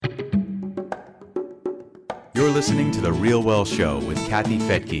You're listening to The Real Well Show with Kathy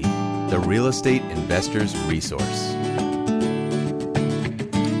Fettke, the real estate investor's resource.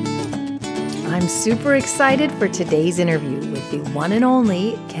 I'm super excited for today's interview with the one and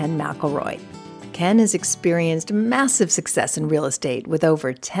only Ken McElroy. Ken has experienced massive success in real estate with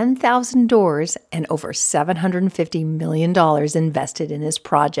over 10,000 doors and over $750 million invested in his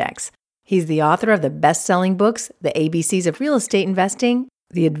projects. He's the author of the best-selling books, The ABCs of Real Estate Investing,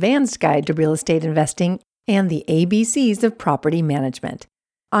 The Advanced Guide to Real Estate Investing, and The ABCs of Property Management.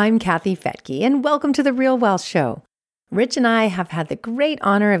 I'm Kathy Fettke, and welcome to The Real Wealth Show. Rich and I have had the great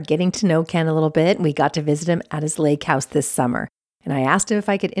honor of getting to know Ken a little bit. We got to visit him at his lake house this summer, and I asked him if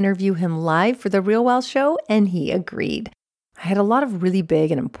I could interview him live for The Real Wealth Show, and he agreed. I had a lot of really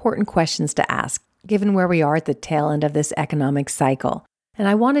big and important questions to ask, given where we are at the tail end of this economic cycle, and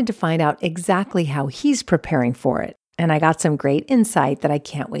I wanted to find out exactly how he's preparing for it. And I got some great insight that I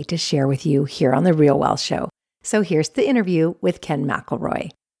can't wait to share with you here on The Real Wealth Show. So here's the interview with Ken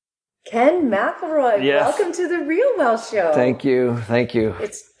McElroy. Ken McElroy, Yes. Welcome to The Real Wealth Show. Thank you. Thank you.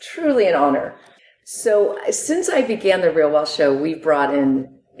 It's truly an honor. So since I began The Real Wealth Show, we've brought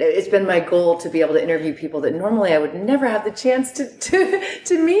in, it's been my goal to be able to interview people that normally I would never have the chance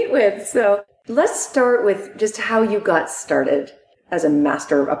to meet with. So let's start with just how you got started as a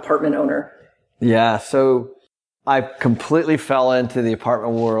master apartment owner. Yeah. So I completely fell into the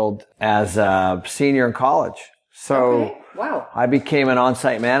apartment world as a senior in college. So Okay. Wow. I became an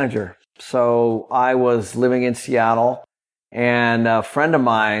on-site manager. So I was living in Seattle, and a friend of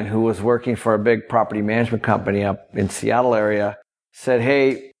mine who was working for a big property management company up in Seattle area said,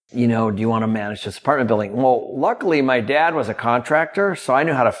 "Hey, do you want to manage this apartment building?" Well, luckily my dad was a contractor, so I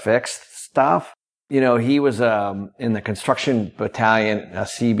knew how to fix stuff. He was in the construction battalion,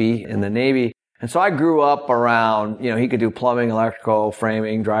 CB in the Navy. And so I grew up around, he could do plumbing, electrical,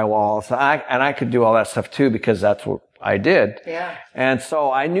 framing, drywall. So I could do all that stuff too, because that's what I did. Yeah. And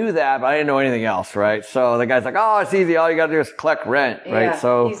so I knew that, but I didn't know anything else, right? So the guy's like, "Oh, it's easy. All you got to do is collect rent," right? Yeah,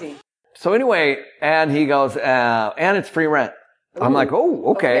 So, easy. so anyway, and he goes, and it's free rent. I'm like,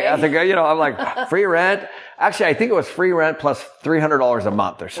 "Oh, okay." I think, I'm like, free rent. Actually, I think it was free rent plus $300 a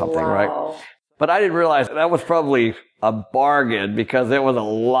month or something, Wow. right? But I didn't realize that was probably a bargain because it was a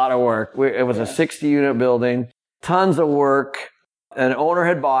lot of work. It was a 60-unit building, tons of work. An owner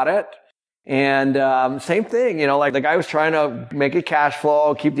had bought it. And same thing, like the guy was trying to make it cash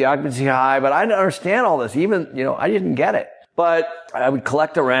flow, keep the occupancy high, but I didn't understand all this. Even, I didn't get it. But I would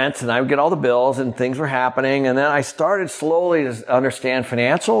collect the rents and I would get all the bills and things were happening. And then I started slowly to understand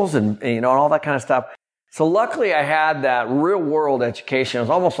financials and all that kind of stuff. So luckily I had that real world education. It was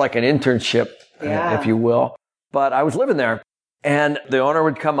almost like an internship, if you will. But I was living there and the owner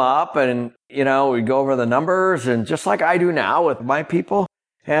would come up and, we'd go over the numbers and just like I do now with my people.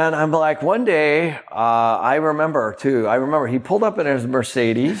 And I'm like, one day, I remember he pulled up in his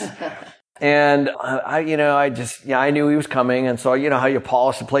Mercedes and I knew he was coming. And so, how you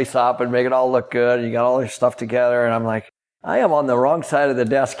polish the place up and make it all look good and you got all your stuff together. And I'm like, I am on the wrong side of the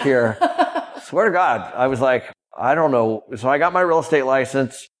desk here. Swear to God. I was like, I don't know. So I got my real estate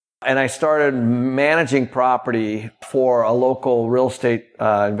license and I started managing property for a local real estate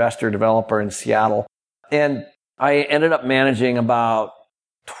investor developer in Seattle. And I ended up managing about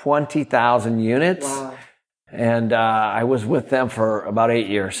 20,000 units. Wow. And I was with them for about 8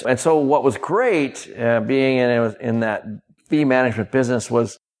 years. And so what was great being in that fee management business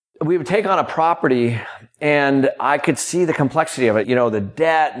was we would take on a property and I could see the complexity of it, the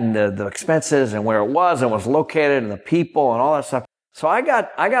debt and the expenses and where it was located and the people and all that stuff. So I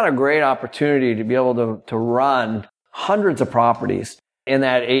got a great opportunity to be able to run hundreds of properties in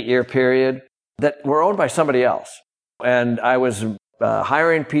that 8-year period that were owned by somebody else. And I was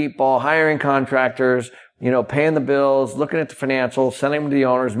hiring people, hiring contractors, paying the bills, looking at the financials, sending them to the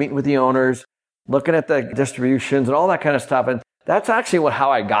owners, meeting with the owners, looking at the distributions and all that kind of stuff. And that's actually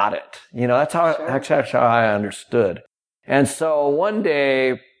how I got it. That's how I understood. And so one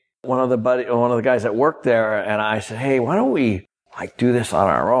day, one of the guys that worked there and I said, "Hey, why don't we do this on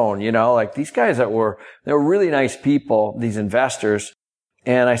our own?" These guys they were really nice people, these investors.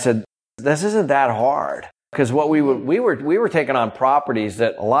 And I said, "This isn't that hard." Because what we were taking on properties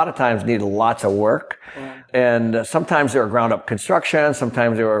that a lot of times needed lots of work. Yeah. And sometimes they were ground up construction.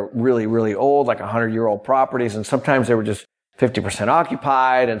 Sometimes they were really, really old, like 100-year-old properties. And sometimes they were just 50%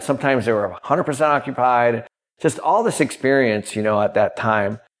 occupied. And sometimes they were 100% occupied. Just all this experience, at that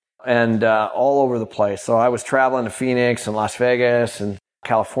time and all over the place. So I was traveling to Phoenix and Las Vegas and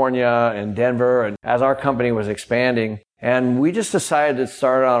California and Denver. And as our company was expanding, and we just decided to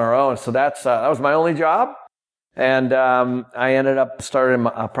start on our own. So that was my only job. And I ended up starting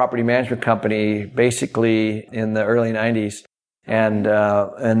a property management company basically in the early 90s. And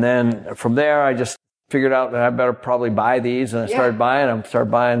then from there, I just figured out that I better probably buy these. And I started buying them, started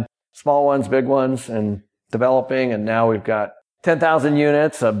buying small ones, big ones, and developing. And now we've got 10,000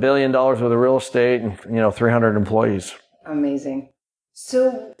 units, $1 billion worth of real estate, and 300 employees. Amazing.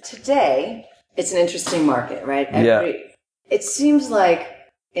 So today, it's an interesting market, right? Yeah. It seems like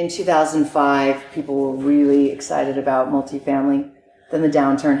in 2005, people were really excited about multifamily. Then the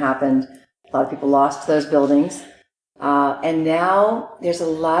downturn happened. A lot of people lost those buildings. And now there's a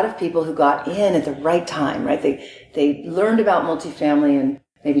lot of people who got in at the right time, right? They learned about multifamily in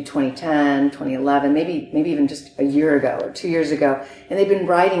maybe 2010, 2011, maybe even just a year ago or 2 years ago. And they've been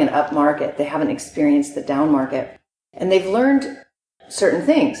riding an up market. They haven't experienced the down market. And they've learned certain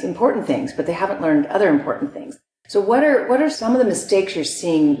things, important things, but they haven't learned other important things. So what are some of the mistakes you're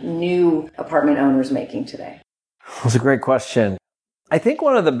seeing new apartment owners making today? That's a great question. I think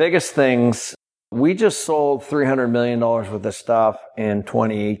one of the biggest things, we just sold $300 million worth of stuff in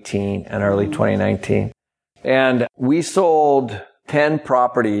 2018 and early 2019. And we sold 10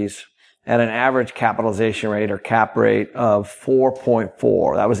 properties at an average capitalization rate or cap rate of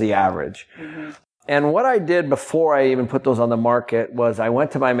 4.4. That was the average. Mm-hmm. And what I did before I even put those on the market was I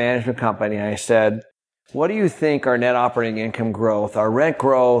went to my management company and I said, what do you think our net operating income growth, our rent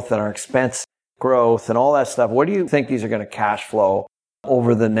growth, and our expense growth, and all that stuff, what do you think these are going to cash flow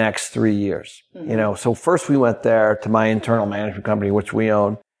over the next 3 years? Mm-hmm. So first we went there to my internal management company, which we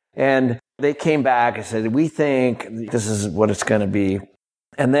own, and they came back and said, we think this is what it's going to be.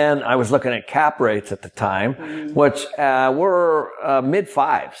 And then I was looking at cap rates at the time, mm-hmm. which were mid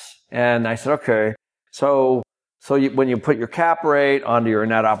fives. And I said, okay, so when you put your cap rate onto your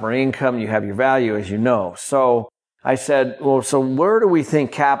net operating income, you have your value, as you know. So I said, well, so where do we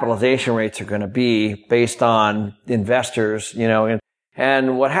think capitalization rates are going to be based on investors,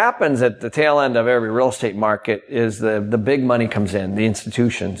 and what happens at the tail end of every real estate market is the big money comes in, the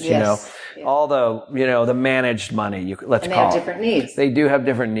institutions, all the, the managed money, let's call it. They have different needs. They do have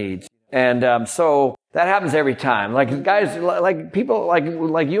different needs. And so that happens every time. Like guys, like people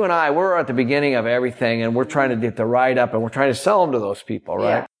like you and I, we're at the beginning of everything and we're trying to get the ride up and we're trying to sell them to those people, right?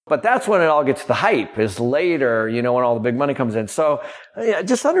 Yeah. But that's when it all gets the hype, is later, when all the big money comes in. So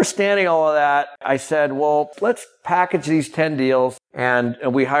just understanding all of that, I said, well, let's package these 10 deals. And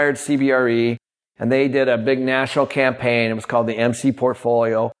we hired CBRE and they did a big national campaign. It was called the MC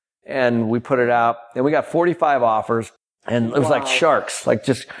Portfolio. And we put it out and we got 45 offers. And it was like sharks, like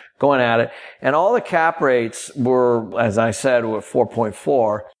just going at it. And all the cap rates were, as I said, were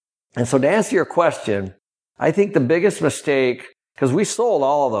 4.4. And so to answer your question, I think the biggest mistake, because we sold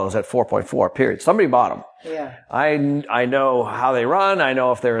all of those at 4.4, period. Somebody bought them. Yeah. I know how they run. I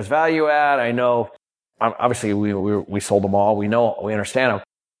know if there is value add. I know, obviously we sold them all. We understand them.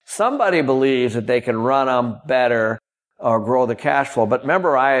 Somebody believes that they can run them better or grow the cash flow. But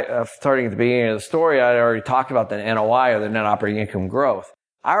remember, starting at the beginning of the story, I already talked about the NOI, or the net operating income growth.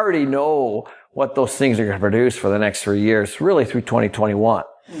 I already know what those things are going to produce for the next 3 years, really through 2021.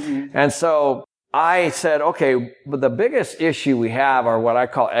 Mm-hmm. And so I said, okay, but the biggest issue we have are what I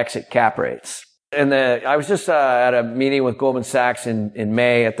call exit cap rates. And I was just at a meeting with Goldman Sachs in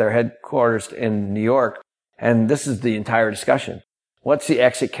May at their headquarters in New York. And this is the entire discussion. What's the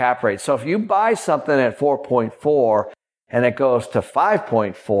exit cap rate? So if you buy something at 4.4, and it goes to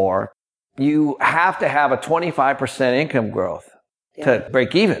 5.4, you have to have a 25% income growth to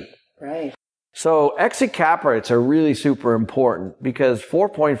break even. Right. So exit cap rates are really super important because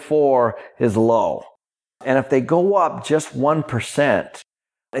 4.4 is low. And if they go up just 1%,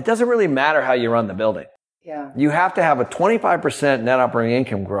 it doesn't really matter how you run the building. Yeah. You have to have a 25% net operating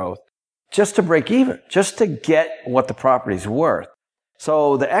income growth just to break even, just to get what the property's worth.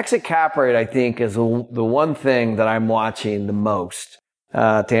 So the exit cap rate, I think, is the one thing that I'm watching the most,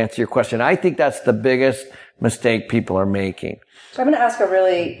 to answer your question. I think that's the biggest mistake people are making. So I'm going to ask a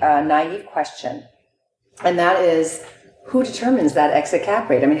really naive question, and that is, who determines that exit cap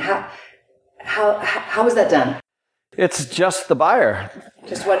rate? I mean, how is that done? It's just the buyer.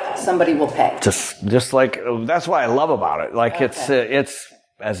 Just what somebody will pay. Just like, that's what I love about it. Like, okay. It's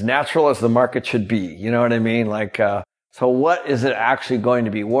as natural as the market should be. You know what I mean? Like, so what is it actually going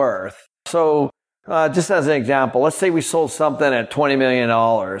to be worth? So just as an example, let's say we sold something at $20 million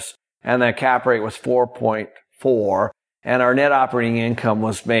and the cap rate was 4.4 and our net operating income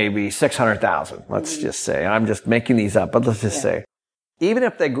was maybe $600,000. Let's just say, I'm just making these up, but let's just say, even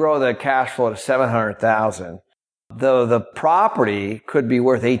if they grow the cash flow to $700,000, the property could be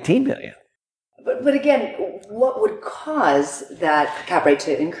worth $18 million. But again, what would cause that cap rate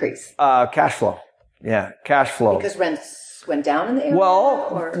to increase? Cash flow. Yeah, cash flow. Because rents went down in the area?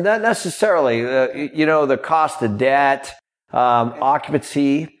 Well, not necessarily. The cost of debt,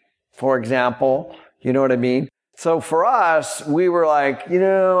 occupancy, for example, you know what I mean? So for us, we were like,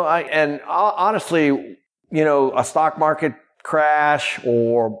 honestly, a stock market crash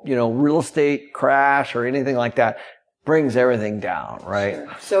or, real estate crash or anything like that brings everything down, right?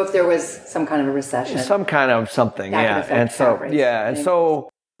 Sure. So if there was some kind of a recession. Some kind of something, yeah. And so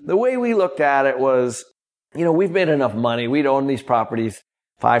the way we looked at it was, we've made enough money. We'd owned these properties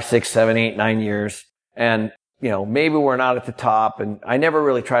 5, 6, 7, 8, 9 years. And, maybe we're not at the top. And I never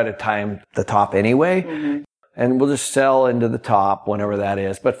really try to time the top anyway. Mm-hmm. And we'll just sell into the top whenever that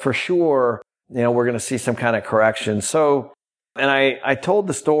is. But for sure, we're going to see some kind of correction. So, and I told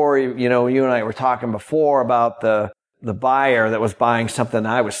the story, you and I were talking before about the buyer that was buying something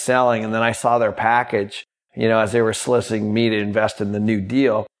I was selling. And then I saw their package, as they were soliciting me to invest in the new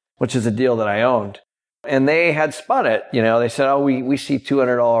deal, which is a deal that I owned. And they had spun it. They said, we see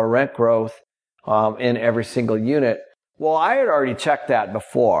 $200 rent growth in every single unit. Well, I had already checked that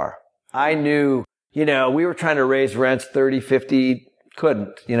before. I knew, we were trying to raise rents 30, 50,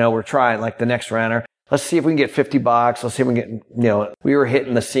 couldn't. We're trying like the next renter. Let's see if we can get $50. Let's see if we can get, we were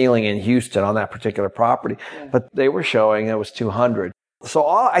hitting the ceiling in Houston on that particular property, but they were showing it was 200. So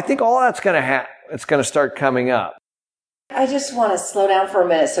I think all that's going to it's going to start coming up. I just want to slow down for a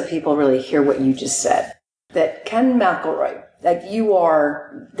minute so people really hear what you just said. That Ken McElroy, that you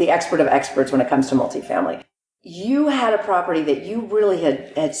are the expert of experts when it comes to multifamily. You had a property that you really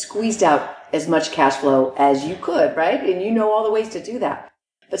had squeezed out as much cash flow as you could, right? And you know all the ways to do that.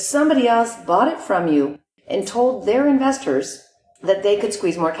 But somebody else bought it from you and told their investors that they could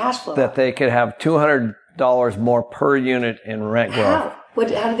squeeze more cash flow. That they could have $200 more per unit in rent growth.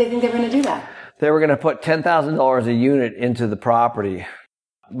 How did they think they were going to do that? They were going to put $10,000 a unit into the property.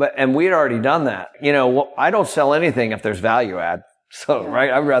 And we had already done that. I don't sell anything if there's value add. So, right,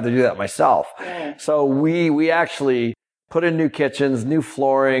 I'd rather do that myself. Yeah. So we actually put in new kitchens, new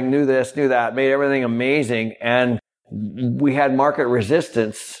flooring, new this, new that, made everything amazing. And we had market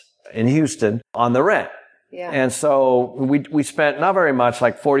resistance in Houston on the rent. Yeah. And so we spent not very much,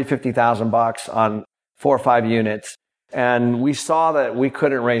 like $40,000-$50,000 on 4 or 5 units. And we saw that we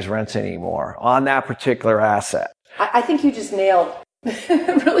couldn't raise rents anymore on that particular asset. I think you just nailed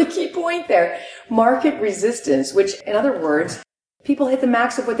a really key point there. Market resistance, which in other words, people hit the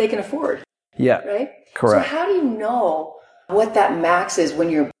max of what they can afford. Yeah. Right? Correct. So how do you know what that max is when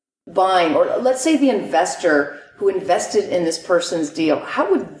you're buying? Or let's say the investor who invested in this person's deal,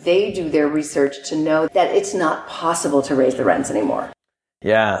 how would they do their research to know that it's not possible to raise the rents anymore?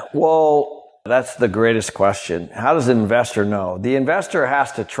 Yeah. Well, that's the greatest question. How does an investor know? The investor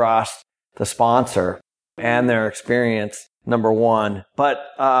has to trust the sponsor and their experience, number one. But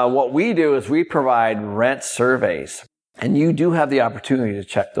what we do is we provide rent surveys. And you do have the opportunity to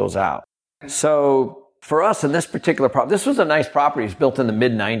check those out. So for us in this particular property, this was a nice property. It's built in the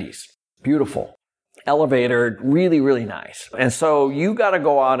mid-90s. Beautiful. Elevator, really, really nice. And so you got to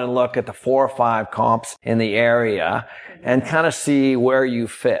go out and look at the 4 or 5 comps in the area and kind of see where you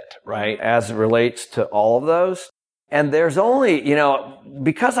fit, right, as it relates to all of those. And there's only,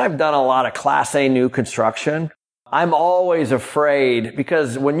 because I've done a lot of Class A new construction, I'm always afraid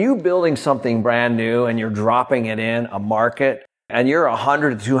because when you're building something brand new and you're dropping it in a market and you're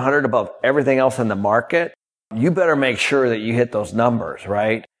 100 to 200 above everything else in the market, you better make sure that you hit those numbers,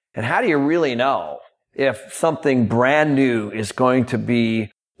 right? And how do you really know if something brand new is going to be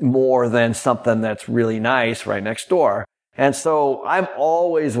more than something that's really nice right next door? And so I'm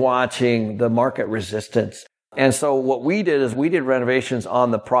always watching the market resistance. And so what we did is we did renovations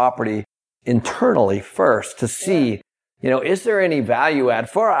on the property internally first to see, is there any value add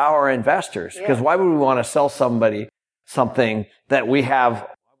for our investors? Because why would we want to sell somebody something that we have?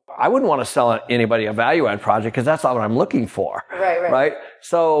 I wouldn't want to sell anybody a value add project because that's not what I'm looking for. Right.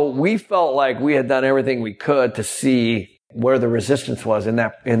 So we felt like we had done everything we could to see where the resistance was in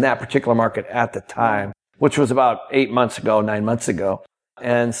that particular market at the time, which was about 9 months ago.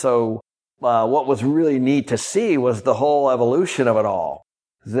 And so what was really neat to see was the whole evolution of it all.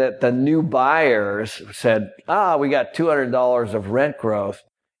 That the new buyers said, we got $200 of rent growth.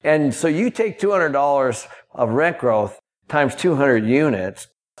 And so you take $200 of rent growth times 200 units,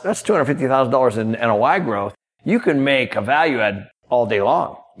 that's $250,000 in NOI growth. You can make a value add all day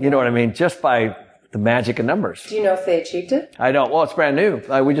long. You know what I mean? Just by the magic of numbers. Do you know if they achieved it? I don't. Well, it's brand new.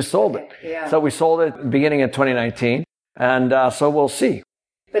 We just sold it. Yeah. So we sold it beginning of 2019. And so we'll see.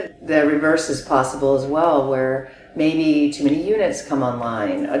 But the reverse is possible as well, where maybe too many units come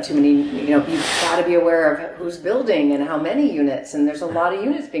online, too many, you've got to be aware of who's building and how many units. And there's a lot of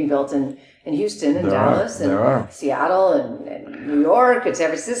units being built in Houston and Dallas and Seattle and New York and San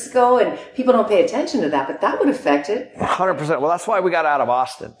Francisco, and people don't pay attention to that, but that would affect it. 100%. Well, that's why we got out of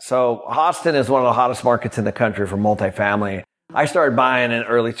Austin. So Austin is one of the hottest markets in the country for multifamily. I started buying in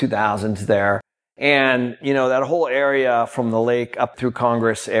early 2000s there. And, that whole area from the lake up through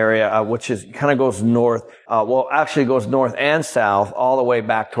Congress area, which is kind of goes north, actually goes north and south all the way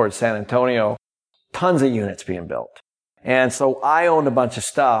back towards San Antonio, tons of units being built. And so I owned a bunch of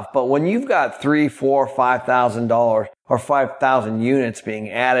stuff, but when you've got $3,000, $4,000, $5,000 or 5,000 units being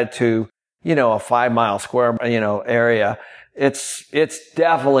added to, a 5 mile square, area, it's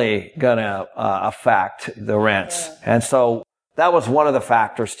definitely gonna, affect the rents. Yeah. And so that was one of the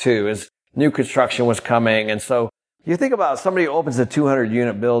factors too, is new construction was coming. And so you think about somebody who opens a 200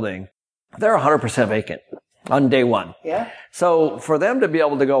 unit building, they're 100% vacant on day one. Yeah. So for them to be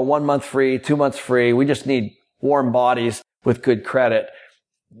able to go 1 month free, 2 months free, we just need warm bodies with good credit.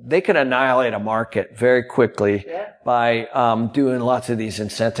 They can annihilate a market very quickly by doing lots of these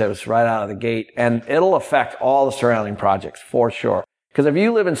incentives right out of the gate. And it'll affect all the surrounding projects for sure. Because if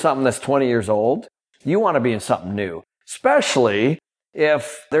you live in something that's 20 years old, you want to be in something new, especially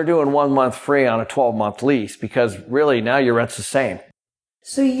if they're doing 1 month free on a 12-month lease, because really now your rent's the same.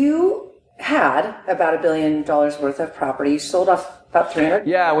 So you had about $1 billion worth of property. You sold off about 300?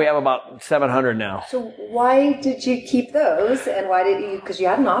 Yeah, we have about 700 now. So why did you keep those, and why did you, because you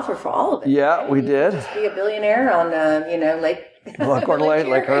had an offer for all of it. Yeah, right? we did. Just be a billionaire on, Lake...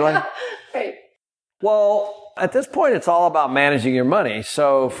 Lake Hurley. Right. Well, at this point, it's all about managing your money.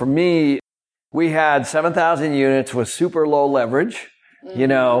 So for me, we had 7,000 units with super low leverage,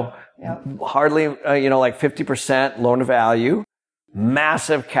 hardly, like 50% loan to value,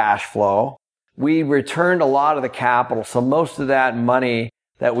 massive cash flow. We returned a lot of the capital. So most of that money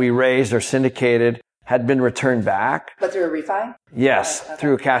that we raised or syndicated had been returned back. But through a refi? Yes, okay.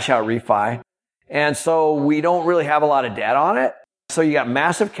 Through a cash out refi. And so we don't really have a lot of debt on it. So you got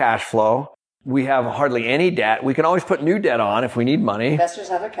massive cash flow. We have hardly any debt. We can always put new debt on if we need money. Investors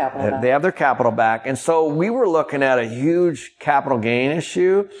have their capital back. They have their capital back. And so we were looking at a huge capital gain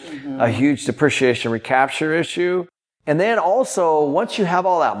issue, a huge depreciation recapture issue. And then also, once you have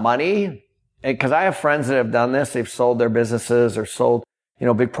all that money, because I have friends that have done this, they've sold their businesses or sold,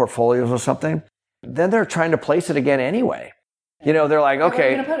 big portfolios or something. Then they're trying to place it again anyway. They're like,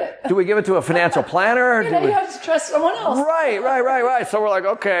 okay, do we give it to a financial planner? Or you have to trust someone else. Right. So we're like,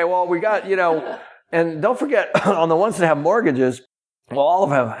 okay, well, we got, and don't forget, on the ones that have mortgages, well, all of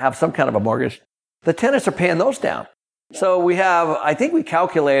them have some kind of a mortgage. The tenants are paying those down. So we have, I think we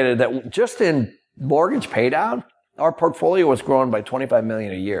calculated that just in mortgage pay down, our portfolio was growing by $25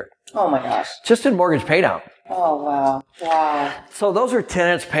 million a year. Oh my gosh. Just in mortgage pay down. Oh, wow. Wow. So those are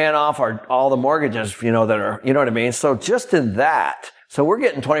tenants paying off all the mortgages, that are, you know what I mean? So just in that, so we're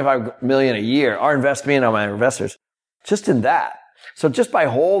getting $25 million a year, our investment on my investors, just in that. So just by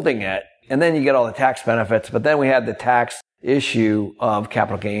holding it, and then you get all the tax benefits, but then we had the tax issue of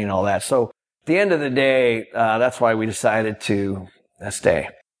capital gain and all that. So at the end of the day, that's why we decided to stay.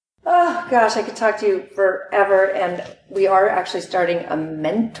 Oh, gosh, I could talk to you forever. And we are actually starting a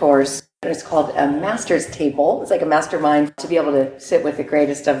mentors. It's called a master's table. It's like a mastermind to be able to sit with the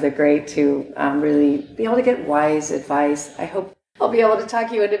greatest of the great to really be able to get wise advice. I hope I'll be able to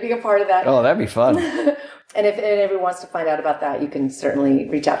talk you into being a part of that. Oh, that'd be fun. And if anyone wants to find out about that, you can certainly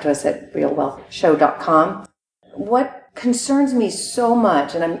reach out to us at realwealthshow.com. What concerns me so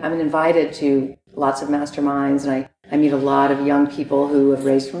much, and I'm invited to lots of masterminds, and I meet a lot of young people who have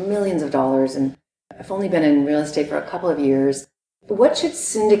raised millions of dollars, and I've only been in real estate for a couple of years. What should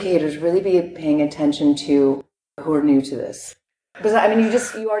syndicators really be paying attention to who are new to this? Because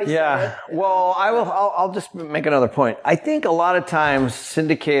you already said it. Well, I'll just make another point. I think a lot of times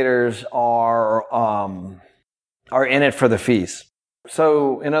syndicators are in it for the fees.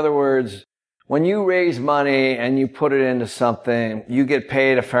 So in other words, when you raise money and you put it into something, you get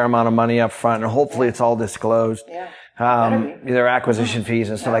paid a fair amount of money up front, and hopefully it's all disclosed. Yeah. Either acquisition fees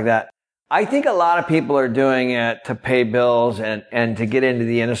and stuff like that. I think a lot of people are doing it to pay bills and to get into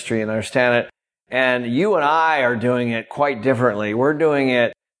the industry and understand it. And you and I are doing it quite differently. We're doing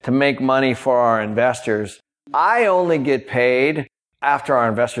it to make money for our investors. I only get paid after our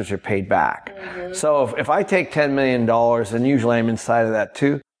investors are paid back. Mm-hmm. So if I take $10 million, and usually I'm inside of that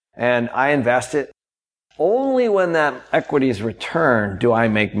too, and I invest it, only when that equity is returned do I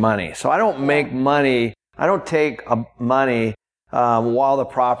make money. So I don't make money. I don't take money while the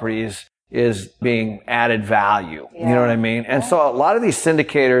property is being added value. Yeah. You know what I mean? And so a lot of these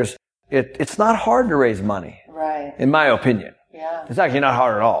syndicators, it's not hard to raise money. Right. Right. in my opinion. Yeah. It's actually not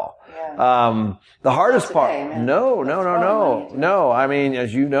hard at all. Yeah. The hardest part, man. no. I mean,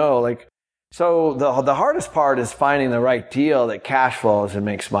 as you know, like, so the hardest part is finding the right deal that cash flows and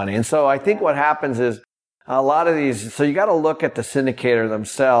makes money. And so I think what happens is a lot of these, so you got to look at the syndicator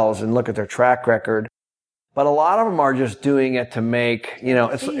themselves and look at their track record. But a lot of them are just doing it to make,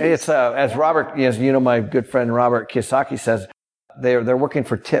 as Robert, as you know, my good friend Robert Kiyosaki says, they're working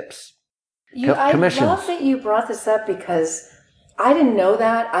for tips, commissions. I love that you brought this up because I didn't know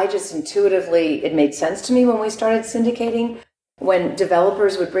that. I just intuitively, it made sense to me when we started syndicating, when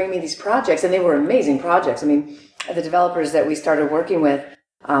developers would bring me these projects, and they were amazing projects. I mean, the developers that we started working with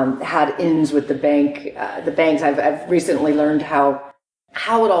had ins with the bank. The banks, I've recently learned how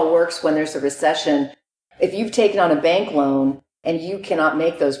it all works when there's a recession. If you've taken on a bank loan and you cannot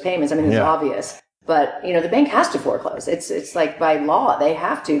make those payments, I mean, it's obvious, but the bank has to foreclose. It's like by law, they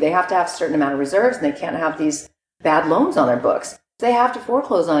have to have a certain amount of reserves, and they can't have these bad loans on their books. They have to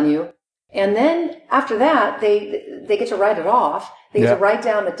foreclose on you. And then after that, they get to write it off. They get to write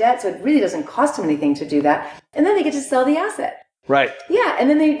down the debt. So it really doesn't cost them anything to do that. And then they get to sell the asset. Right. Yeah.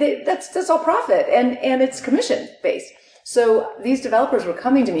 And then that's all profit, and it's commission based. So these developers were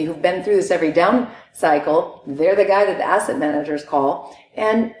coming to me who've been through this every down cycle. They're the guy that the asset managers call.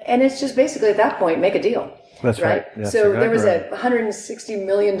 And it's just basically at that point, make a deal. That's right. That's so there was exactly a $160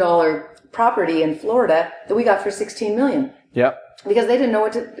 million property in Florida that we got for $16 million. Yep. Because they didn't know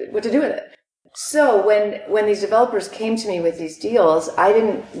what to do with it. So when these developers came to me with these deals, I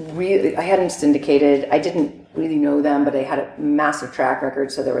hadn't syndicated. I didn't really know them, but they had a massive track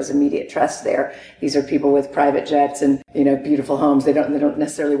record, so there was immediate trust there. These are people with private jets and beautiful homes. They don't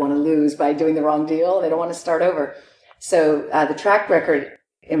necessarily want to lose by doing the wrong deal. They don't want to start over. So the track record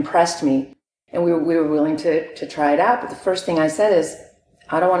impressed me, and we were willing to try it out. But the first thing I said is,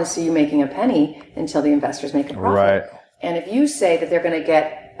 I don't want to see you making a penny until the investors make a profit. Right. And if you say that they're going to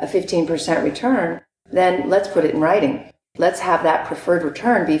get a 15% return, then let's put it in writing. Let's have that preferred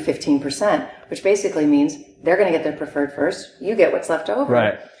return be 15%, which basically means they're going to get their preferred first. You get what's left over.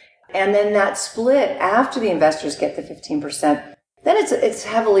 Right. And then that split after the investors get the 15%, then it's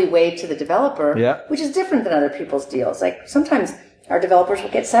heavily weighed to the developer, which is different than other people's deals. Like sometimes our developers will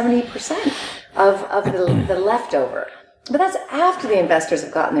get 70% of the leftover. But that's after the investors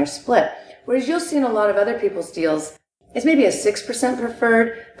have gotten their split. Whereas you'll see in a lot of other people's deals, it's maybe a 6%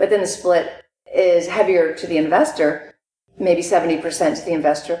 preferred, but then the split is heavier to the investor, maybe 70% to the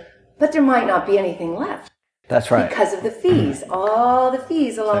investor, but there might not be anything left. That's right. Because of the fees, all the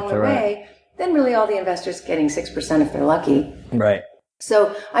fees along the way, then really all the investors getting 6% if they're lucky. Right.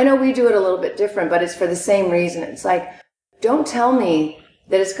 So I know we do it a little bit different, but it's for the same reason. It's like, don't tell me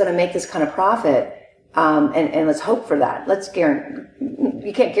that it's going to make this kind of profit, and let's hope for that.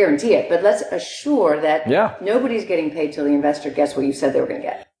 You can't guarantee it, but let's assure that nobody's getting paid till the investor gets what you said they were going to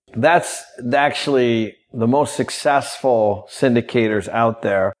get. That's actually the most successful syndicators out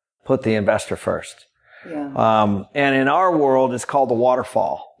there put the investor first. Yeah. And in our world, it's called the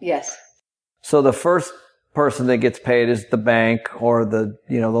waterfall. Yes. So the first person that gets paid is the bank or the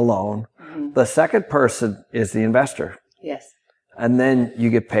loan. Mm-hmm. The second person is the investor. Yes. And then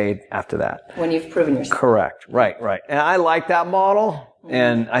you get paid after that. When you've proven yourself. Correct. Right. And I like that model.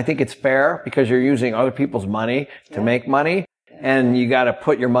 And I think it's fair because you're using other people's money to make money, and you got to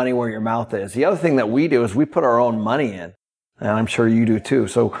put your money where your mouth is. The other thing that we do is we put our own money in, and I'm sure you do too.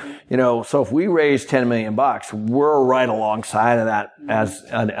 So, so if we raise $10 million, we're right alongside of that as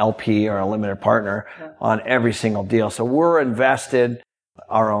an LP or a limited partner on every single deal. So we're invested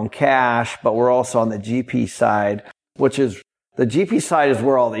our own cash, but we're also on the GP side, which is the GP side is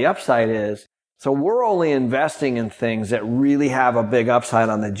where all the upside is. So we're only investing in things that really have a big upside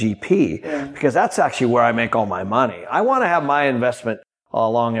on the GP because that's actually where I make all my money. I want to have my investment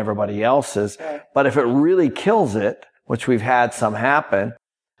along everybody else's, but if it really kills it, which we've had some happen,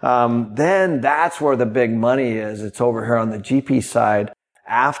 then that's where the big money is. It's over here on the GP side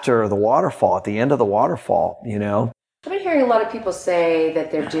after the waterfall, at the end of the waterfall, I've been hearing a lot of people say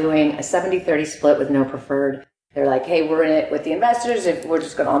that they're doing a 70-30 split with no preferred. They're like, hey, we're in it with the investors if we're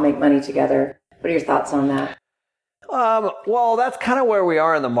just going to all make money together. What are your thoughts on that? Well, that's kind of where we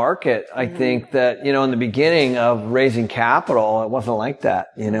are in the market. I think that, in the beginning of raising capital, it wasn't like that,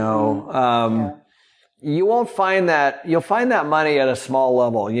 You won't find that, you'll find that money at a small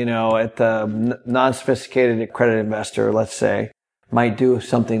level, at the non-sophisticated accredited investor, let's say, might do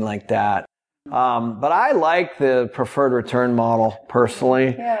something like that. But I like the preferred return model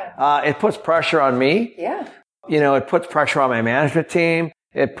personally. Yeah. It puts pressure on me. Yeah. It puts pressure on my management team.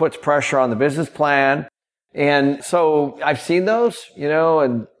 It puts pressure on the business plan. And so I've seen those,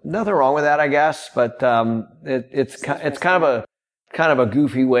 and nothing wrong with that, I guess. But it's kind of a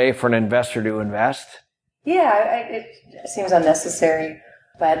goofy way for an investor to invest. Yeah, it seems unnecessary.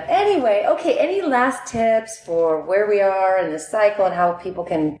 But anyway, okay, any last tips for where we are in the cycle and how people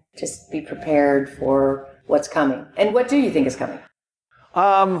can just be prepared for what's coming? And what do you think is coming?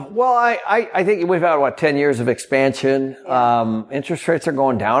 Well, I think we've had, 10 years of expansion. Yeah. Interest rates are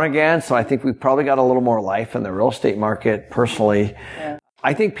going down again. So I think we've probably got a little more life in the real estate market personally. Yeah.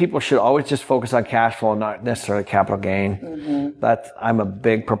 I think people should always just focus on cash flow and not necessarily capital gain. Mm-hmm. I'm a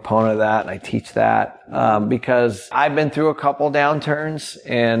big proponent of that, and I teach that because I've been through a couple downturns,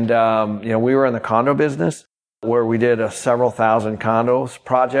 and we were in the condo business where we did several thousand condos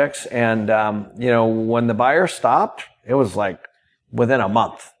projects, and when the buyer stopped, it was like within a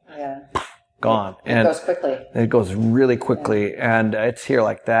month, gone. It goes quickly. It goes really quickly, and it's here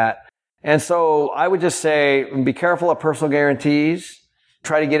like that. And so I would just say, be careful of personal guarantees.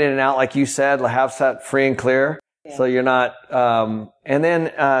 Try to get in and out, like you said, have that free and clear. Yeah. So you're not, and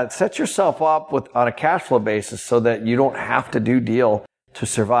then, set yourself up on a cash flow basis so that you don't have to do deal to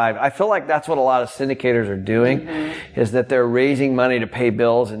survive. I feel like that's what a lot of syndicators are doing, is that they're raising money to pay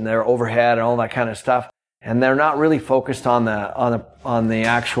bills and their overhead and all that kind of stuff. And they're not really focused on the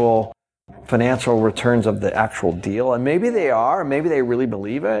actual financial returns of the actual deal. And maybe they are, maybe they really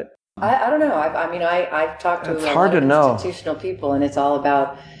believe it. I don't know. I've talked to a lot of institutional people, and it's all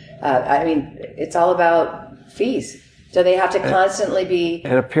about, it's all about fees. So they have to constantly be...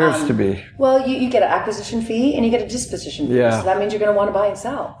 It appears to be. Well, you get an acquisition fee and you get a disposition fee. Yeah. So that means you're going to want to buy and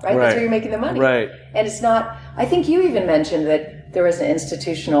sell, right? That's where you're making the money. Right. And it's not... I think you even mentioned that there was an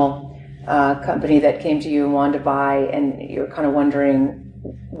institutional company that came to you and wanted to buy, and you're kind of wondering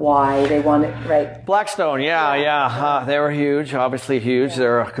why they wanted, right? Blackstone, yeah. They were huge, obviously huge.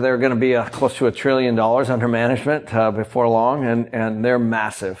 Yeah. They're going to be close to $1 trillion under management before long, and they're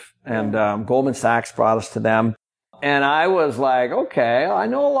massive. And Goldman Sachs brought us to them. And I was like, okay, I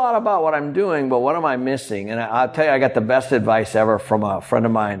know a lot about what I'm doing, but what am I missing? And I'll tell you, I got the best advice ever from a friend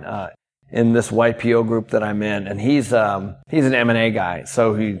of mine in this YPO group that I'm in. And he's an M&A guy.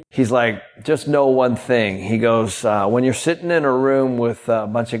 So he's like, just know one thing. He goes, when you're sitting in a room with a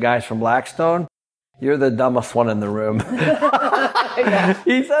bunch of guys from Blackstone, you're the dumbest one in the room. He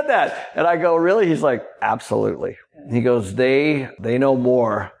said that. And I go, really? He's like, absolutely. He goes, they know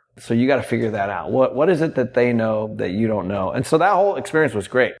more. So you got to figure that out. What is it that they know that you don't know? And so that whole experience was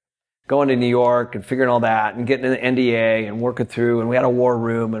great. Going to New York and figuring all that and getting an NDA and working through, and we had a war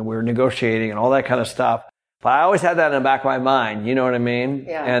room and we were negotiating and all that kind of stuff. But I always had that in the back of my mind. You know what I mean?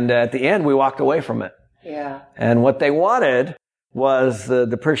 Yeah. And at the end, we walked away from it. Yeah. And what they wanted was the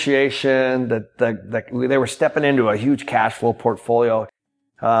depreciation, that they were stepping into a huge cash flow portfolio.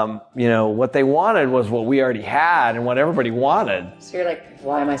 What they wanted was what we already had and what everybody wanted. So you're like,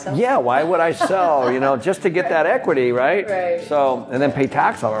 why am I selling? Yeah, why would I sell? Just to get that equity, right? Right. So, and then pay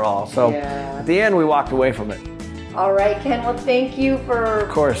tax on it all. So at the end, we walked away from it. All right, Ken. Well, thank you for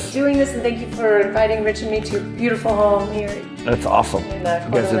doing this, and thank you for inviting Rich and me to your beautiful home here. That's awesome. You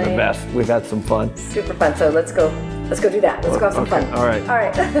guys are the best. We've had some fun. Super fun. So let's go do that. Let's go have some fun. All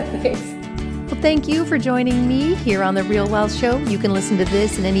right. Thanks. Well, thank you for joining me here on The Real Wealth Show. You can listen to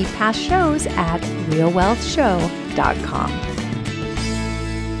this and any past shows at realwealthshow.com.